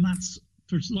mind. And that's,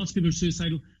 for lots of people who are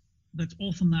suicidal, that's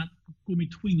often that go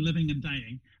between living and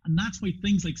dying. And that's why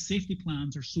things like safety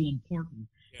plans are so important,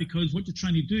 because what you're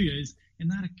trying to do is, in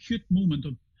that acute moment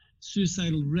of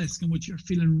suicidal risk in which you're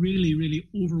feeling really, really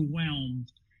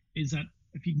overwhelmed, is that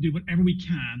if you can do whatever we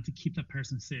can to keep that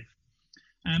person safe.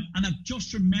 And I've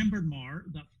just remembered, Mar,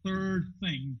 that third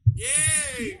thing.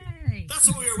 Yay! That's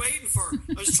what we were waiting for.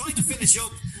 I was trying to finish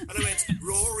up, and I went,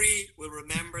 Rory will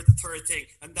remember the third thing,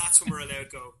 and that's when we're allowed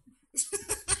to go.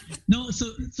 No, so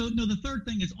the third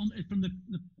thing is from the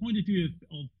point of view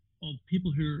of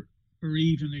people who are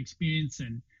bereaved and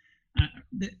experiencing.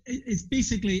 It's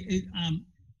basically I'm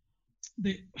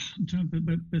trying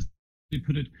to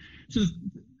put it. So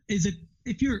is it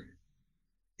if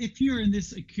you're in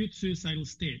this acute suicidal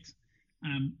state,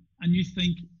 and you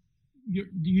think,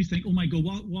 oh my God,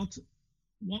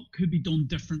 what could be done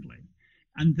differently?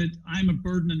 And that I'm a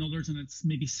burden on others and it's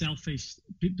maybe selfish.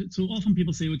 So often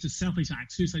people say, well, it's a selfish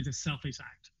act. Suicide's a selfish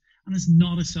act. And it's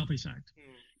not a selfish act.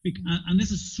 And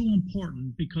this is so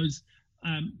important because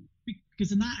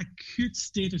in that acute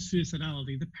state of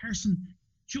suicidality, the person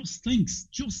just thinks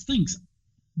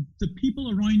the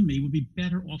people around me would be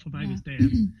better off if I was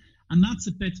dead. And that's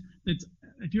a bit that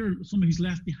if you're someone who's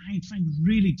left behind, find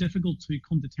really difficult to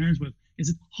come to terms with, is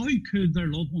it how could their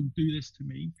loved one do this to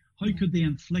me? How could they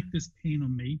inflict this pain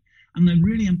on me? And the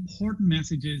really important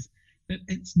message is that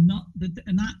it's not that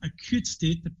in that acute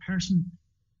state, the person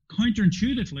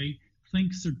counterintuitively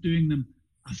thinks they're doing them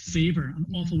a favor, an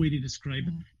awful way to describe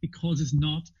it, because it's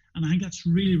not. And I think that's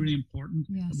really, really important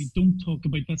that we don't talk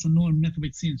about. That's another myth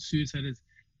about seeing suicide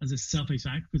as a selfish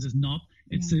act, because it's not.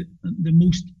 It's the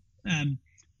most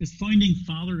this founding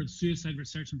father of suicide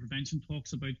research and prevention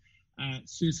talks about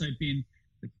suicide being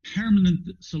the permanent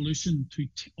solution to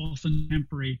often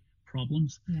temporary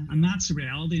problems. And that's the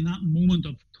reality. In that moment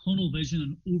of tunnel vision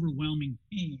and overwhelming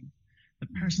pain, the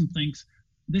person thinks,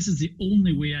 this is the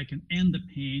only way I can end the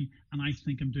pain, and I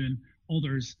think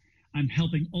I'm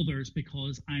helping others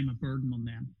because I'm a burden on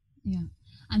them. Yeah.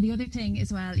 And the other thing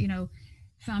as well,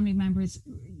 family members,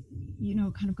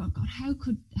 kind of go, God, how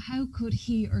could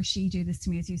he or she do this to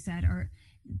me, as you said? Or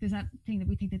there's that thing that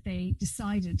we think that they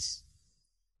decided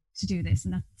to do this,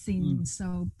 and that seems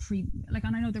so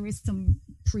and I know there is some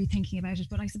pre-thinking about it,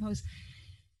 but I suppose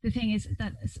the thing is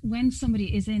that when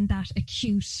somebody is in that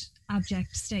acute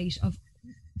abject state of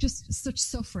just such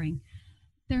suffering,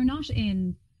 they're not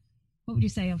in, what would you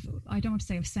say, I don't want to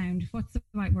say of sound, what's the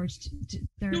right word?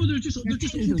 They're just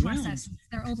overwhelmed.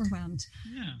 They're overwhelmed.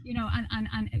 Yeah.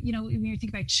 And when you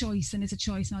think about choice and is a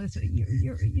choice and all this,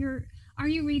 are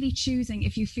you really choosing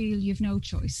if you feel you've no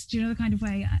choice? Do you know the kind of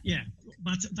way? Yeah,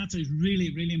 that's a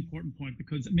really, really important point,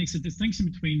 because it makes a distinction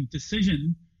between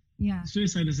decision. Yeah.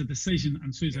 Suicide is a decision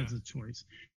and suicide is a choice.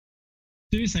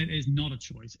 Suicide is not a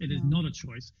choice. It is not a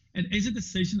choice. It is a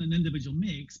decision an individual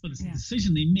makes, but it's a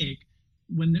decision they make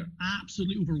when they're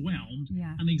absolutely overwhelmed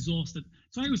and exhausted.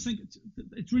 So I always think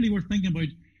it's really worth thinking about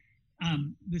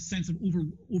this sense of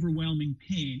overwhelming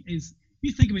pain. Is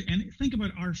you think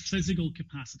about our physical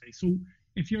capacity. So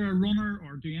if you're a runner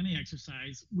or do any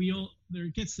exercise, there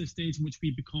gets to the stage in which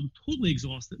we become totally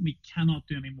exhausted and we cannot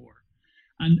do any more,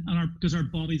 because our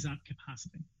body's at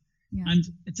capacity. Yeah. And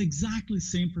it's exactly the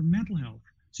same for mental health.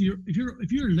 So if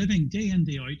you're living day in,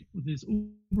 day out with this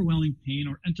overwhelming pain,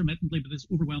 or intermittently with this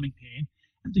overwhelming pain,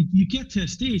 and you get to a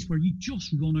stage where you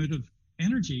just run out of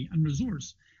energy and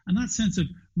resource. And that sense of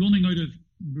running out of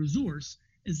resource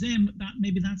is then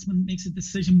that's when it makes a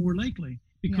decision more likely,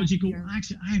 because you go,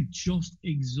 actually, I'm just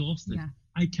exhausted. Yeah.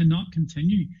 I cannot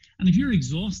continue. And if you're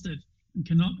exhausted and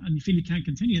you feel you can't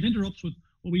continue, it interrupts with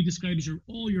what we describe as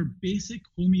all your basic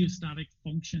homeostatic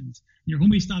functions. And your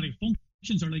homeostatic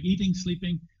functions are like eating,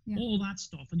 sleeping, all that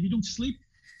stuff. And if you don't sleep,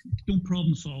 you don't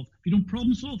problem solve. If you don't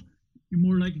problem solve, you're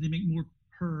more likely to make more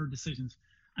poor decisions.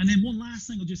 And then one last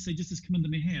thing I'll just say, just as come into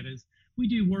my head, is we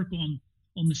do work on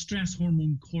the stress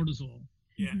hormone cortisol.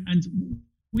 Yeah. And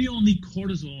we all need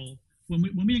cortisol.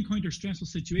 When we encounter stressful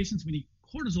situations, we need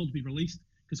cortisol to be released,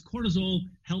 because cortisol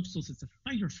helps us. It's a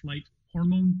fight or flight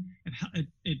hormone.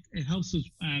 It helps us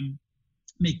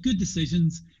make good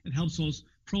decisions. It helps us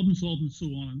problem solve and so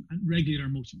on, and regulate our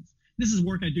emotions. This is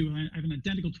work I do. I have an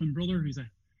identical twin brother who's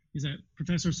a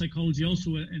professor of psychology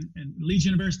also in Leeds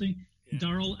University,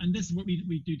 Darrell, and this is what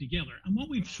we do together. And what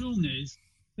we've shown is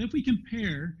that if we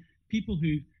compare people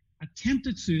who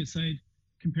attempted suicide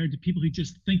compared to people who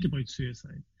just think about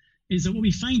suicide, is that what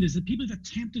we find is that people who've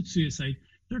attempted suicide,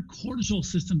 their cortisol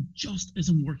system just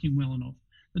isn't working well enough.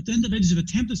 That the individuals who've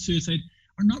attempted suicide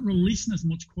are not releasing as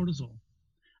much cortisol.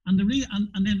 And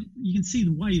and then you can see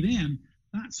why then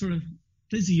that sort of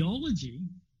physiology,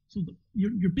 so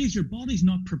your body's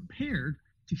not prepared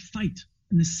to fight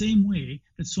in the same way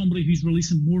that somebody who's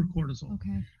releasing more cortisol.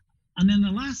 Okay. And then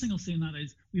the last thing I'll say on that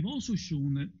is we've also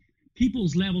shown that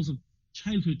people's levels of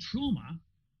childhood trauma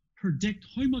predict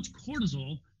how much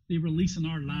cortisol they release in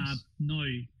our lab now,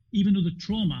 even though the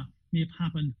trauma may have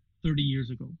happened 30 years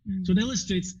ago. So it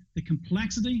illustrates the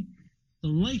complexity, the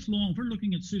lifelong. If we're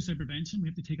looking at suicide prevention, we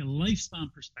have to take a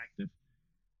lifespan perspective.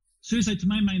 Suicide, to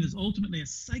my mind, is ultimately a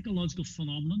psychological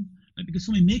phenomenon, because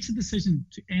somebody makes a decision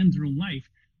to end their own life.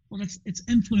 Well, it's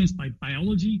influenced by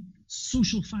biology,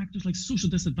 social factors like social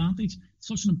disadvantage,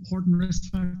 such an important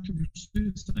risk factor for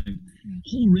suicide. A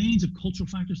whole range of cultural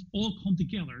factors all come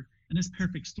together in this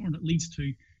perfect storm that leads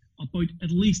to about at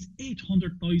least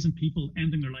 800,000 people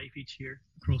ending their life each year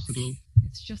across the globe.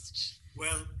 It's just...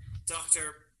 Well,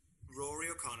 Dr. Rory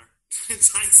O'Connor,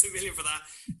 thanks a million for that.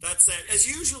 That's as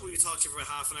usual, we talked to you for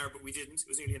half an hour, but we didn't. It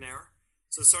was nearly an hour.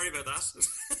 So sorry about that.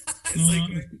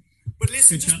 But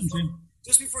listen,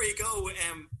 just before you go,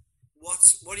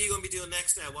 what are you going to be doing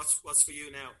next now? What's for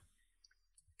you now?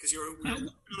 Because you're on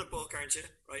a book, aren't you,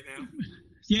 right now?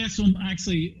 Yeah, so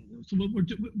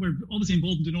we're obviously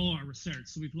involved in all our research.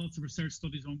 So we've lots of research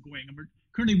studies ongoing, and we're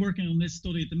currently working on this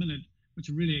study at the minute, which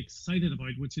we're really excited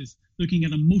about, which is looking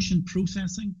at emotion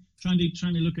processing, trying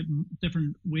to look at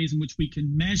different ways in which we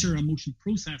can measure emotion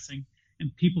processing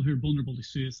in people who are vulnerable to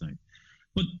suicide.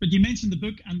 But you mentioned the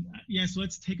book, and so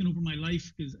that's taken over my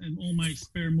life, because in all my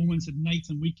spare moments at nights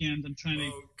and weekends, I'm trying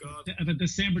to have a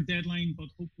December deadline, but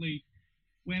hopefully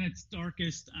when it's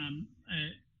darkest,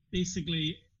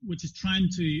 basically, which is trying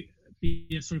to be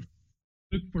a sort of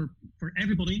book for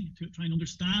everybody to try and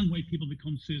understand why people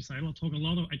become suicidal. I talk a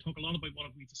lot about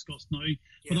what we discussed now,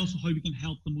 but also how we can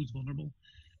help the most vulnerable.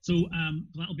 So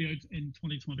that'll be out in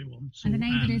 2021. So, and the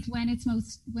name of it is when it's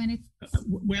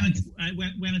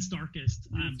darkest.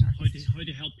 How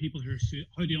to help people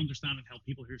how to understand and help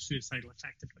people who are suicidal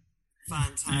effectively.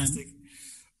 Fantastic.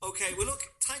 Okay, well look,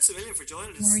 thanks a million for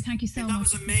joining us. Rory, thank you so much. That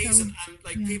was amazing,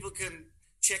 and people can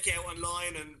check you out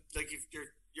online, and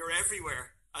you're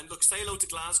everywhere. And look, say hello to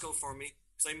Glasgow for me,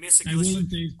 because I miss it. I will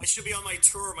indeed. I should be on my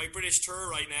British tour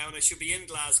right now, and I should be in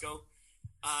Glasgow.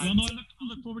 I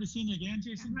look forward to seeing you again,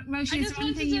 Jason. I just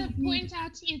wanted to point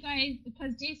out to you guys,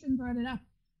 because Jason brought it up.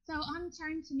 So on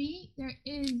Turn to Me, there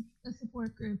is a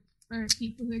support group for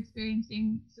people who are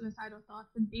experiencing suicidal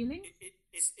thoughts and feelings.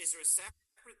 Is there a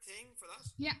separate thing for that?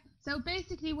 Yeah. So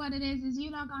basically what it is you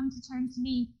log on to Turn to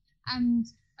Me, and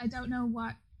I don't know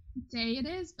what day it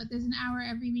is, but there's an hour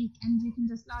every week, and you can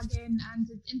just log in, and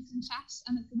it's instant chat,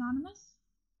 and it's anonymous,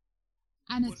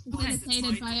 and it's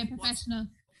facilitated by a professional.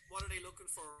 What are they looking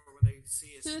for when they see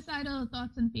it? Suicidal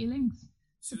thoughts and feelings.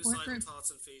 Suicidal thoughts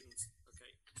and feelings.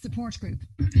 Okay. Support group.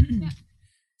 Yeah.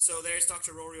 So there's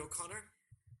Dr. Rory O'Connor.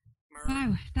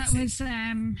 Wow, that was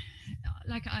I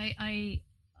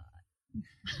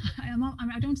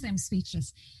don't say I'm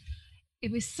speechless.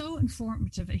 It was so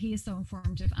informative. He is so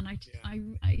informative, and I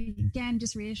again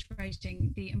just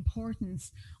reiterating the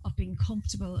importance of being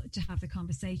comfortable to have the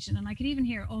conversation. And I could even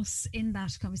hear us in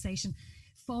that conversation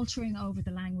faltering over the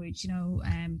language.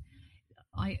 I'm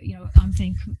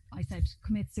saying, I said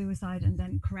commit suicide, and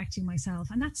then correcting myself,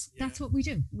 and that's what we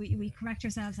do. We correct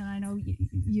ourselves, and I know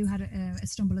you had a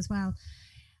stumble as well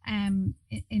in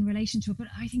relation to it, but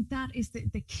I think that is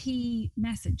the key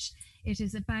message. It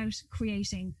is about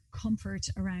creating comfort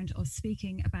around us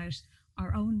speaking about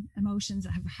our own emotions,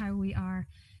 how we are.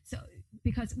 So,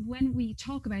 because when we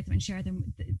talk about them and share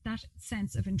them, that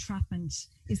sense of entrapment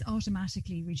is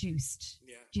automatically reduced.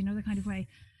 Yeah. Do you know the kind of way?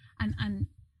 And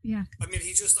yeah. I mean,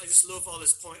 I just love all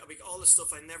this point. I mean, all the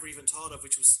stuff I never even thought of,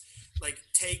 which was like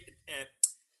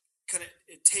kind of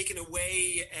taken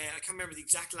away. I can't remember the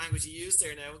exact language he used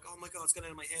there now. Oh my God, it's gone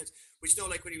out of my head. Which,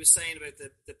 like what he was saying about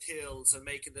the pills and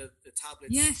making the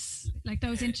tablets. Yes, like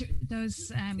those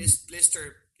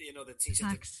blister, the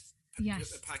t-shirts.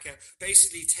 Yes. Pack out.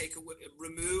 Basically,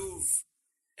 remove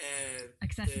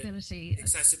accessibility to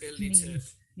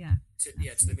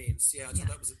the means. Yeah,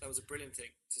 so that was a brilliant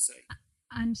thing to say.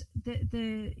 And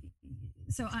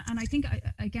I think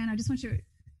again, I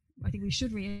think we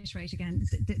should reiterate again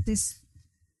this.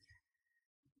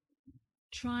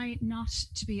 Try not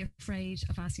to be afraid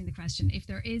of asking the question. If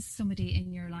there is somebody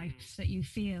in your life that you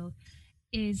feel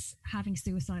is having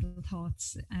suicidal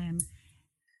thoughts,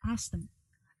 ask them.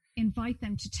 Invite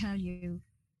them to tell you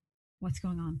what's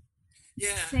going on.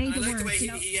 Yeah, say and the I like words, the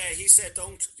way he said,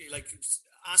 don't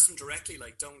ask them directly.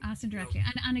 Don't ask them directly.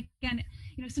 And again,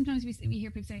 you know, sometimes we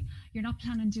hear people say, you're not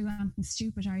planning to do anything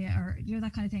stupid, are you? Or, you know,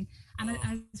 that kind of thing. And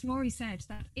as Rory said,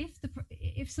 that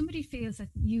if somebody feels that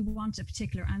you want a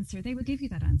particular answer, they will give you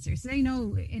that answer. So they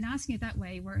know, in asking it that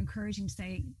way, we're encouraging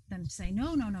them to say,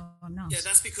 no, I'm not. Yeah,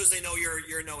 that's because they know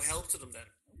you're no help to them then.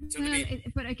 Well,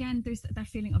 but again, there's that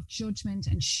feeling of judgment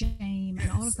and shame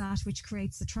and all of that, which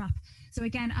creates the trap. So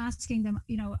again, asking them,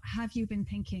 you know, have you been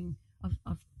thinking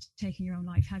of taking your own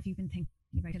life? Have you been thinking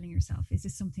about killing yourself? Is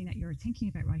this something that you're thinking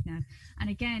about right now? And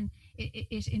again,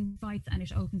 it invites and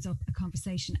it opens up a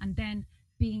conversation, and then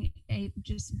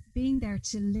just being there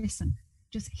to listen,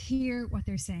 just hear what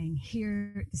they're saying,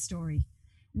 hear the story.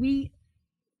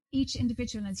 Each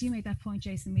individual, as you made that point,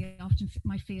 Jason, we often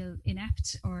might feel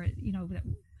inept, or, you know, that,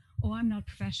 oh, I'm not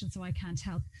professional, so I can't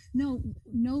help. No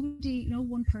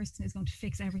one person is going to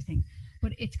fix everything,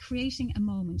 but it's creating a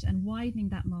moment and widening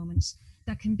that moment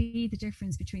that can be the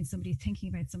difference between somebody thinking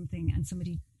about something and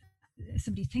somebody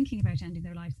thinking about ending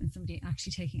their lives and somebody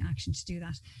actually taking action to do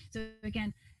that. So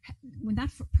again, when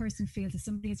that person feels that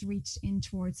somebody has reached in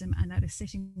towards them and that is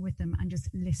sitting with them and just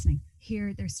listening,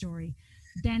 hear their story,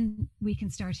 then we can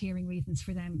start hearing reasons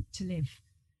for them to live.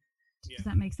 Yeah. Does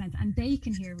that make sense? And they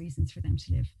can hear reasons for them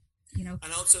to live, you know.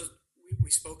 And also, we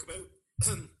spoke about,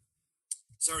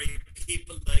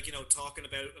 people like, you know, talking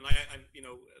about, and I'm you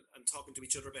know, and talking to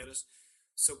each other about it.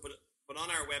 So, but on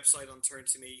our website on Turn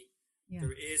to Me,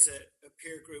 there is a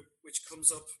peer group which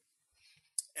comes up,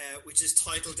 which is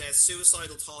titled as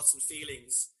Suicidal Thoughts and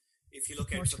Feelings. If you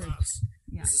look out for that,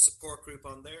 there's a support group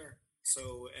on there.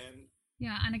 So,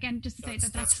 yeah, and again, just to say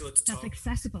that's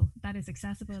accessible. That is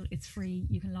accessible. It's free.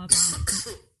 You can log on.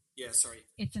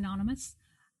 It's anonymous.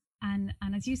 And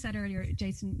as you said earlier,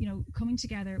 Jason, you know, coming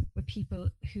together with people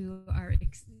who are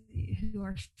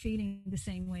feeling the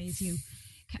same way as you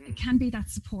can be that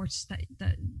support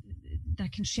that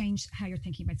can change how you're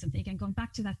thinking about something. Again, going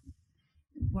back to that,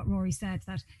 what Rory said,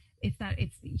 that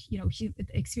it's you know,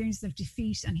 experiences of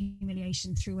defeat and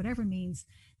humiliation through whatever means,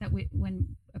 that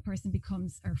when a person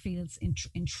becomes or feels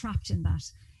entrapped in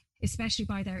that, especially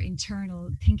by their internal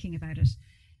thinking about it,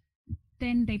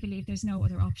 then they believe there's no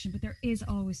other option. But there is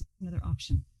always another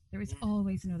option. There is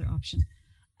always another option.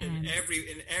 In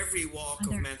every walk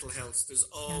of mental health, there's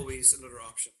always another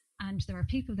option. And there are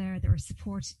people there that are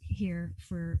support here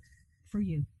for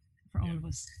you, for all of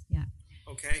us. Yeah.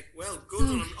 Okay. Well, good.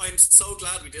 So, I'm so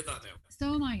glad we did that now.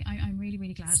 So am I. I'm really,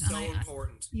 really glad. So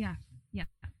important. Yeah,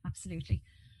 absolutely.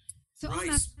 So on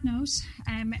that note,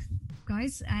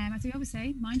 guys, as we always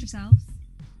say, mind yourselves.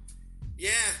 Yeah.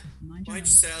 Mind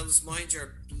yourselves. Mind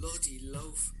your bloody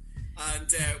loaf.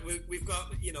 And we've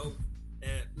got, you know,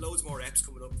 loads more eps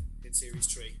coming up in Series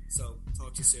 3. So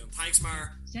talk to you soon. Thanks,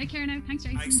 Mar. Take care now. Thanks,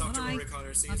 Jason. Thanks, Dr. Rory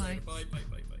Connor. See you later. Bye.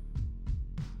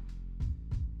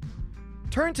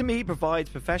 Turn to Me provides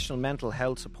professional mental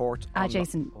health support.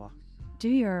 Jason, do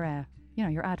your,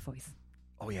 your ad voice.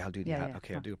 Oh yeah, I'll do the ad. Yeah,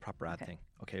 okay, I'll do a proper ad thing.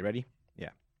 Okay, ready?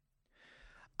 Yeah.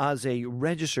 As a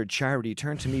registered charity,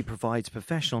 Turn to Me provides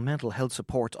professional mental health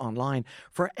support online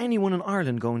for anyone in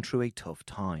Ireland going through a tough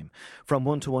time. From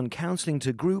one-to-one counselling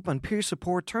to group and peer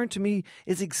support, Turn to Me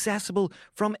is accessible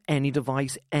from any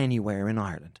device anywhere in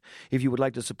Ireland. If you would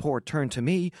like to support Turn to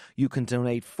Me, you can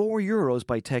donate €4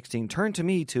 by texting Turn to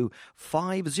Me to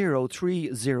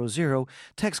 50300.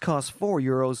 Text costs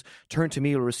 €4. Turn to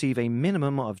Me will receive a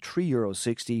minimum of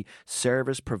 €3.60.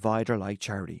 Service provider like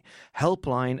charity.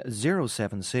 Helpline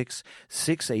 076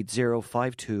 680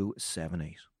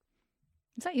 5278.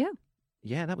 Is that you?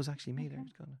 Yeah, that was actually me there.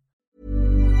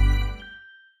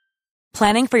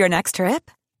 Planning for your next trip?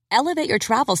 Elevate your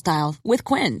travel style with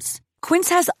Quince. Quince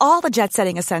has all the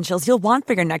jet-setting essentials you'll want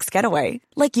for your next getaway,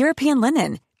 like European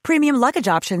linen, premium luggage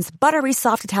options, buttery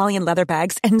soft Italian leather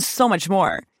bags, and so much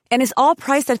more. And is all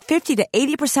priced at 50 to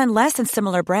 80% less than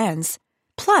similar brands.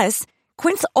 Plus,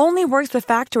 Quince only works with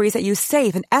factories that use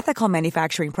safe and ethical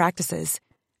manufacturing practices.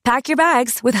 Pack your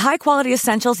bags with high-quality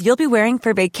essentials you'll be wearing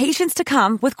for vacations to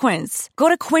come with Quince. Go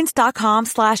to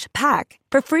quince.com/pack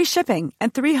for free shipping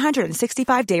and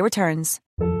 365-day returns.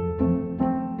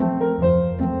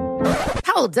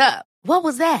 Hold up. What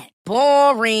was that?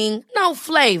 Boring. No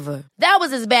flavor. That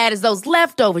was as bad as those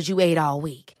leftovers you ate all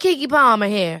week. Keke Palmer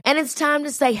here. And it's time to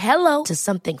say hello to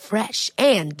something fresh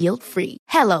and guilt-free.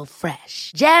 Hello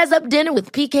Fresh. Jazz up dinner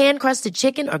with pecan-crusted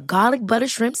chicken or garlic butter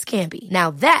shrimp scampi. Now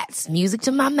that's music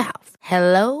to my mouth.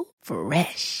 Hello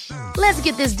Fresh. Let's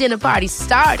get this dinner party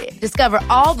started. Discover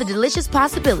all the delicious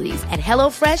possibilities at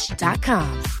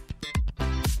HelloFresh.com.